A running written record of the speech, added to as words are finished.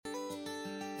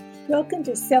Welcome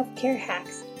to Self-Care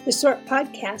Hacks, the short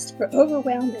podcast for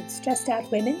overwhelmed and stressed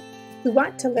out women who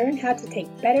want to learn how to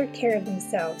take better care of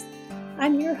themselves.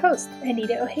 I'm your host,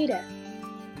 Anita Ojeda.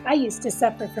 I used to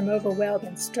suffer from overwhelm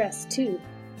and stress too,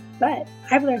 but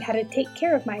I've learned how to take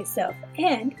care of myself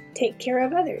and take care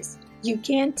of others. You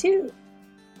can too.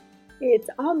 It's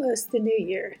almost the new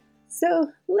year,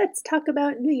 so let's talk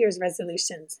about New Year's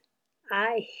resolutions.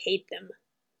 I hate them.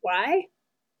 Why?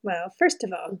 Well, first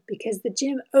of all, because the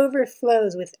gym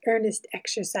overflows with earnest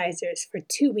exercisers for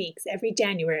 2 weeks every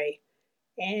January,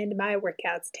 and my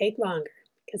workouts take longer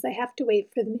because I have to wait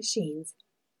for the machines.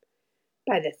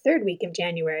 By the third week of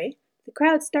January, the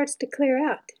crowd starts to clear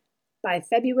out. By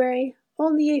February,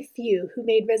 only a few who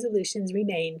made resolutions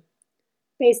remain.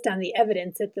 Based on the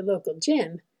evidence at the local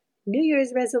gym, New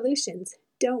Year's resolutions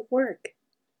don't work.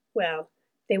 Well,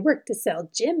 they work to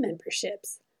sell gym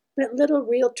memberships, but little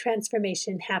real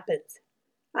transformation happens.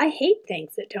 I hate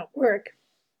things that don't work.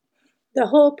 The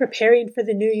whole preparing for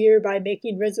the new year by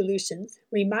making resolutions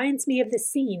reminds me of the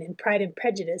scene in Pride and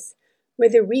Prejudice where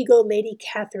the regal Lady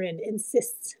Catherine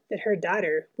insists that her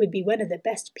daughter would be one of the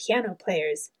best piano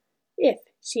players if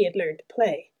she had learned to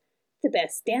play, the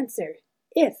best dancer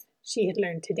if she had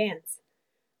learned to dance.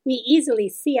 We easily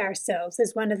see ourselves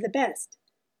as one of the best,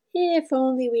 if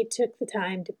only we took the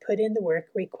time to put in the work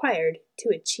required to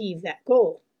achieve that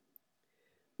goal.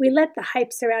 We let the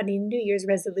hype surrounding New Year's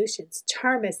resolutions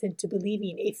charm us into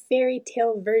believing a fairy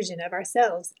tale version of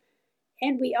ourselves,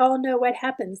 and we all know what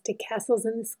happens to castles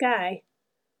in the sky.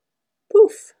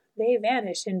 Poof, they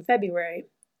vanish in February.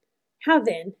 How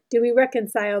then do we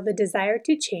reconcile the desire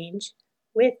to change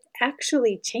with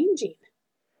actually changing?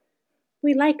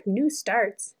 We like new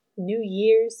starts, new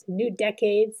years, new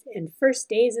decades, and first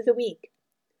days of the week.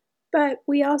 But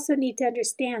we also need to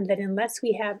understand that unless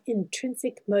we have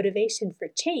intrinsic motivation for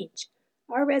change,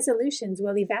 our resolutions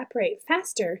will evaporate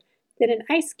faster than an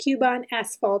ice cube on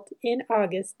asphalt in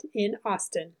August in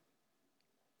Austin.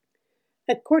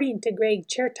 According to Greg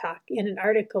Chertok in an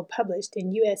article published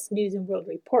in U.S. News & World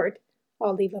Report,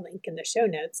 I'll leave a link in the show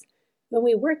notes, when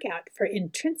we work out for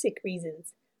intrinsic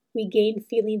reasons, we gain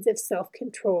feelings of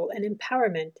self-control and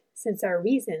empowerment since our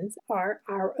reasons are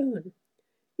our own.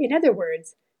 In other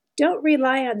words, don't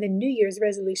rely on the New Year's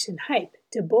resolution hype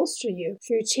to bolster you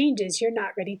through changes you're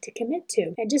not ready to commit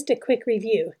to. And just a quick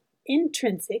review.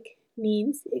 Intrinsic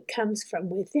means it comes from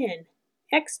within.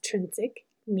 Extrinsic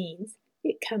means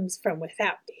it comes from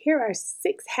without. Here are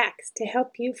 6 hacks to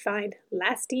help you find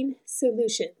lasting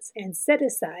solutions and set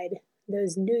aside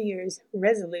those New Year's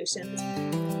resolutions.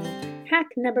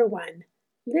 Hack number 1.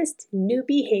 List new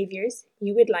behaviors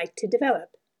you would like to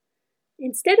develop.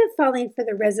 Instead of falling for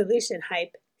the resolution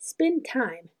hype, spend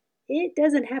time. It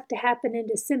doesn't have to happen in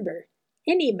December.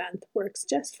 Any month works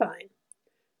just fine.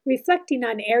 Reflecting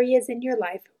on areas in your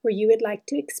life where you would like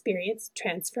to experience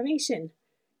transformation.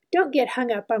 Don't get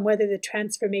hung up on whether the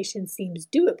transformation seems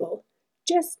doable.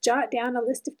 Just jot down a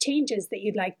list of changes that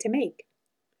you'd like to make.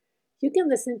 You can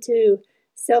listen to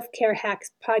Self-Care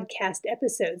Hacks podcast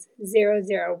episodes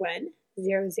 001,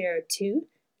 002,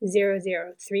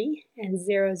 003, and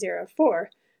 004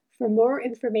 for more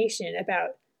information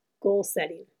about goal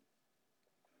setting.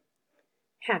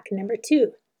 Hack number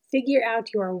 2, figure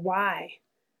out your why.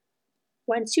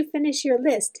 Once you finish your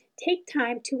list, take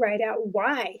time to write out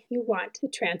why you want the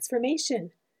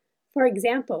transformation. For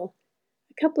example,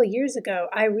 a couple years ago,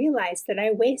 I realized that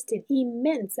I wasted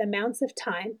immense amounts of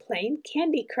time playing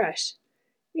Candy Crush.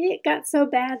 It got so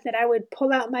bad that I would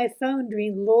pull out my phone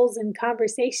during lulls in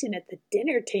conversation at the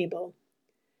dinner table.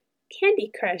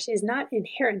 Candy Crush is not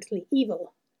inherently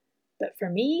evil, but for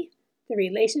me, the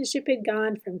relationship had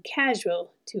gone from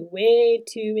casual to way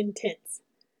too intense.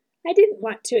 I didn't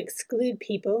want to exclude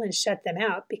people and shut them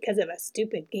out because of a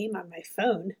stupid game on my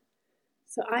phone,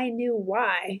 so I knew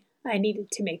why I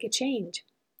needed to make a change.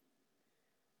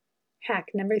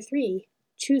 Hack number 3.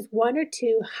 Choose 1 or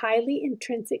 2 highly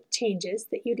intrinsic changes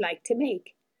that you'd like to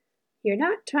make. You're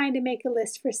not trying to make a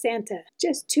list for Santa.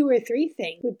 Just 2 or 3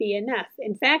 things would be enough.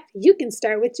 In fact, you can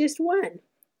start with just 1.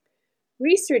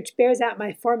 Research bears out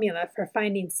my formula for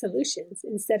finding solutions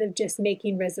instead of just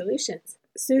making resolutions.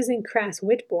 Susan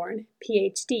Crass-Whitbourne,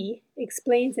 PhD,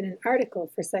 explains in an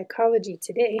article for Psychology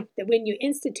Today that when you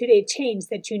institute a change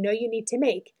that you know you need to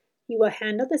make, you will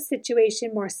handle the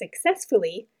situation more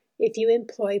successfully if you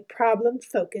employ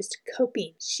problem-focused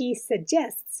coping. She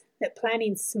suggests that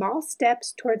planning small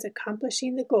steps towards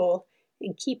accomplishing the goal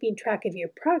and keeping track of your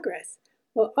progress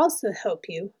will also help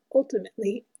you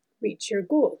ultimately reach your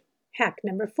goal. Hack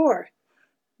number 4.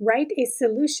 Write a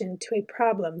solution to a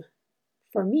problem.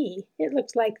 For me, it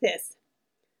looked like this.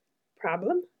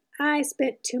 Problem: I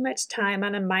spent too much time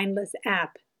on a mindless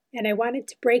app, and I wanted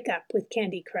to break up with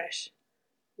Candy Crush.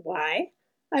 Why?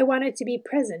 I wanted to be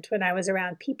present when I was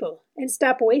around people and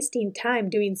stop wasting time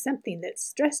doing something that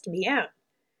stressed me out.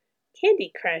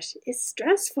 Candy Crush is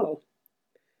stressful.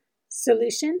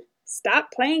 Solution?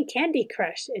 Stop playing Candy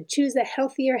Crush and choose a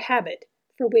healthier habit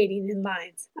for waiting in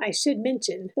lines. I should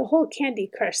mention, the whole Candy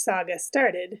Crush saga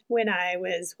started when I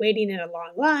was waiting in a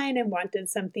long line and wanted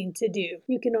something to do.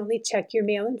 You can only check your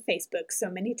mail and Facebook so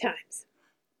many times.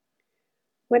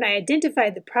 When I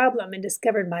identified the problem and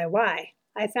discovered my why,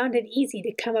 I found it easy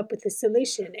to come up with a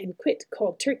solution and quit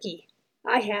cold turkey.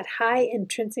 I had high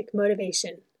intrinsic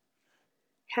motivation.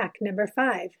 Hack number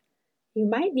 5. You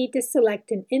might need to select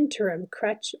an interim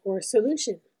crutch or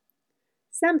solution.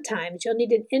 Sometimes you'll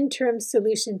need an interim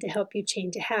solution to help you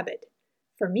change a habit.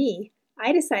 For me,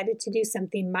 I decided to do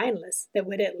something mindless that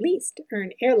would at least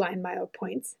earn airline mile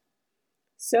points.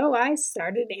 So I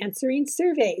started answering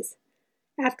surveys.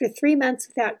 After 3 months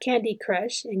without Candy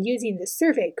Crush and using the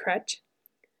survey crutch,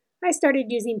 I started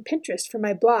using Pinterest for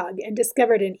my blog and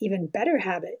discovered an even better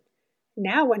habit.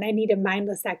 Now when I need a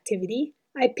mindless activity,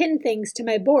 I pin things to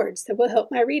my boards that will help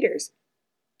my readers.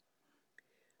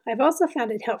 I've also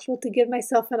found it helpful to give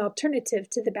myself an alternative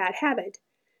to the bad habit.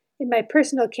 In my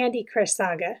personal Candy Crush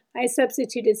saga, I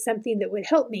substituted something that would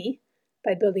help me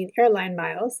by building airline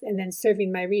miles and then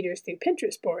serving my readers through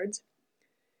Pinterest boards.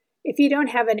 If you don't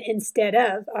have an instead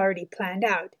of already planned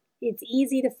out, it's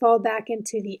easy to fall back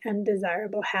into the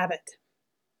undesirable habit.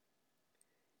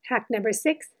 Hack number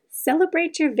 6,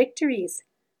 celebrate your victories.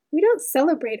 We don't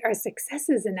celebrate our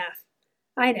successes enough.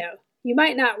 I know, you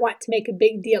might not want to make a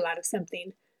big deal out of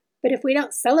something, but if we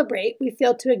don't celebrate, we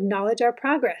fail to acknowledge our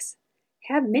progress.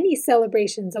 Have many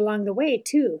celebrations along the way,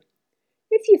 too.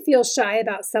 If you feel shy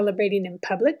about celebrating in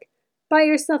public, buy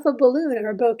yourself a balloon or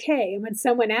a bouquet, and when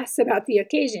someone asks about the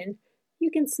occasion,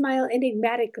 you can smile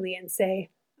enigmatically and say,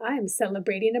 I'm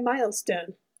celebrating a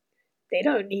milestone. They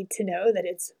don't need to know that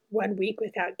it's 1 week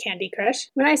without Candy Crush.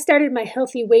 When I started my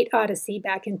healthy weight odyssey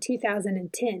back in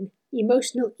 2010,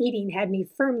 emotional eating had me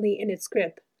firmly in its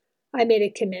grip. I made a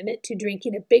commitment to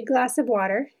drinking a big glass of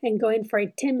water and going for a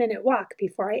 10-minute walk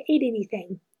before I ate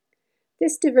anything.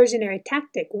 This diversionary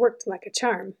tactic worked like a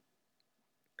charm.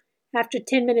 After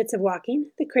 10 minutes of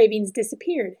walking, the cravings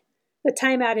disappeared. The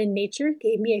time out in nature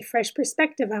gave me a fresh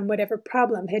perspective on whatever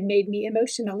problem had made me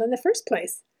emotional in the first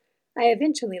place. I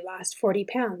eventually lost 40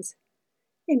 pounds.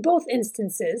 In both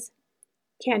instances,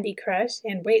 Candy Crush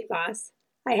and weight loss,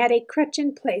 I had a crutch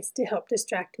in place to help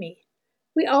distract me.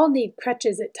 We all need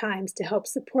crutches at times to help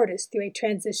support us through a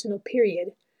transitional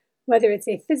period, whether it's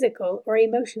a physical or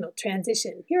emotional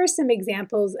transition. Here are some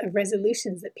examples of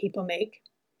resolutions that people make,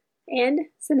 and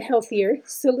some healthier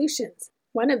solutions.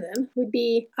 One of them would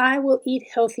be, I will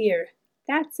eat healthier.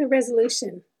 That's a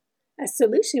resolution. A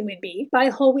solution would be, buy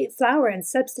whole wheat flour and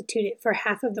substitute it for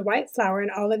half of the white flour in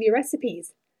all of your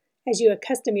recipes. As you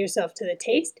accustom yourself to the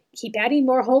taste, keep adding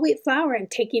more whole wheat flour and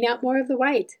taking out more of the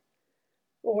white.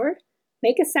 Or,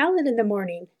 make a salad in the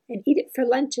morning and eat it for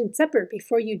lunch and supper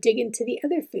before you dig into the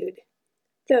other food.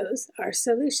 Those are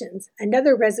solutions.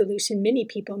 Another resolution many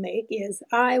people make is,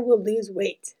 I will lose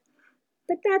weight.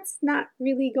 But that's not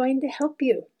really going to help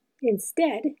you.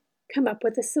 Instead, come up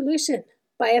with a solution.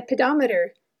 Buy a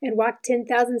pedometer and walk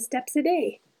 10,000 steps a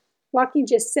day. Walking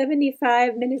just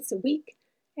 75 minutes a week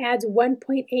adds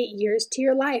 1.8 years to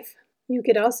your life. You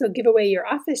could also give away your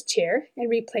office chair and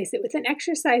replace it with an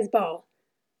exercise ball.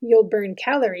 You'll burn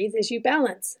calories as you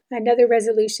balance. Another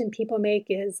resolution people make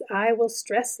is, I will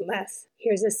stress less.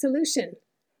 Here's a solution.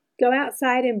 Go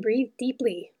outside and breathe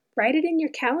deeply. Write it in your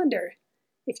calendar.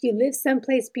 If you live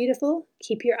someplace beautiful,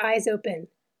 keep your eyes open.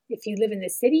 If you live in the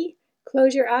city,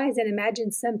 close your eyes and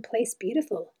imagine someplace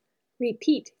beautiful.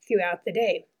 Repeat throughout the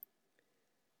day.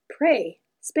 Pray.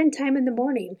 Spend time in the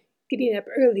morning, getting up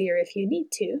earlier if you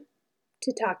need to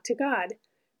talk to God.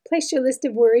 Place your list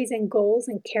of worries and goals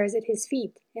and cares at His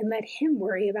feet and let Him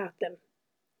worry about them.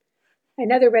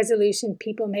 Another resolution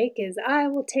people make is, I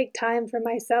will take time for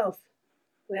myself.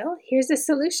 Well, here's a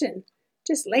solution.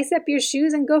 Just lace up your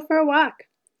shoes and go for a walk.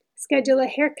 Schedule a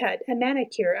haircut, a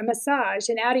manicure, a massage,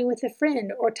 an outing with a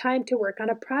friend, or time to work on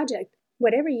a project.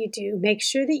 Whatever you do, make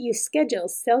sure that you schedule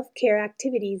self-care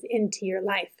activities into your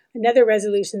life. Another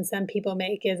resolution some people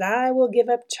make is, I will give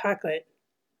up chocolate.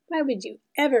 Why would you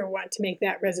ever want to make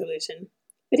that resolution?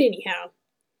 But anyhow,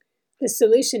 the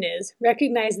solution is,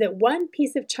 recognize that one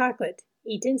piece of chocolate,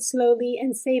 eaten slowly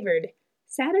and savored,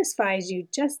 satisfies you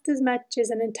just as much as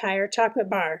an entire chocolate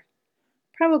bar.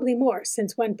 Probably more,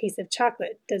 since one piece of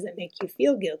chocolate doesn't make you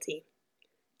feel guilty.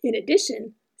 In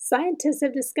addition, scientists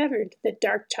have discovered that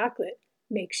dark chocolate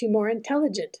makes you more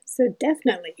intelligent. So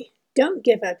definitely don't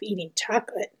give up eating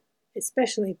chocolate,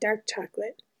 especially dark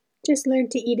chocolate. Just learn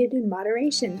to eat it in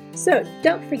moderation. So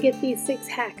don't forget these 6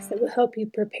 hacks that will help you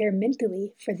prepare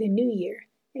mentally for the new year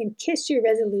and kiss your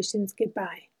resolutions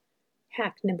goodbye.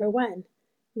 Hack number 1,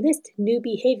 list new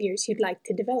behaviors you'd like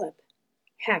to develop.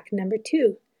 Hack number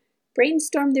 2,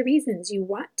 brainstorm the reasons you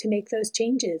want to make those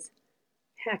changes.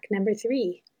 Hack number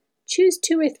 3, choose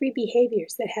 2 or 3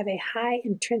 behaviors that have a high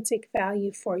intrinsic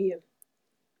value for you.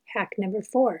 Hack number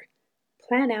 4,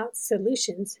 plan out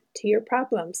solutions to your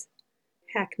problems.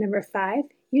 Hack number 5,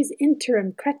 use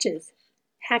interim crutches.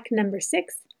 Hack number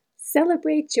 6,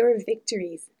 celebrate your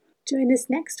victories. Join us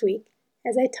next week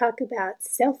as I talk about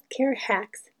self-care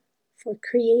hacks for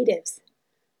creatives.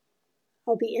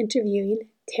 I'll be interviewing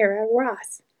Tara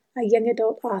Ross, a young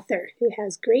adult author who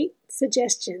has great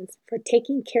suggestions for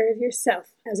taking care of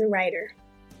yourself as a writer.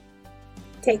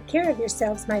 Take care of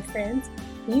yourselves, my friends.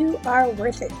 You are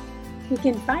worth it. You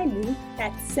can find me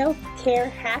at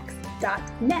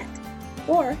selfcarehacks.net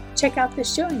or check out the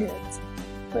show notes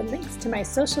for links to my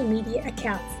social media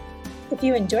accounts. If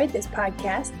you enjoyed this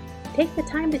podcast, take the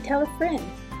time to tell a friend.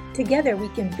 Together we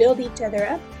can build each other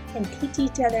up and teach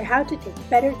each other how to take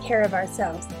better care of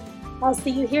ourselves. I'll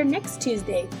see you here next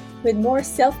Tuesday with more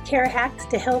self-care hacks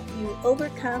to help you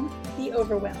overcome the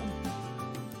overwhelm.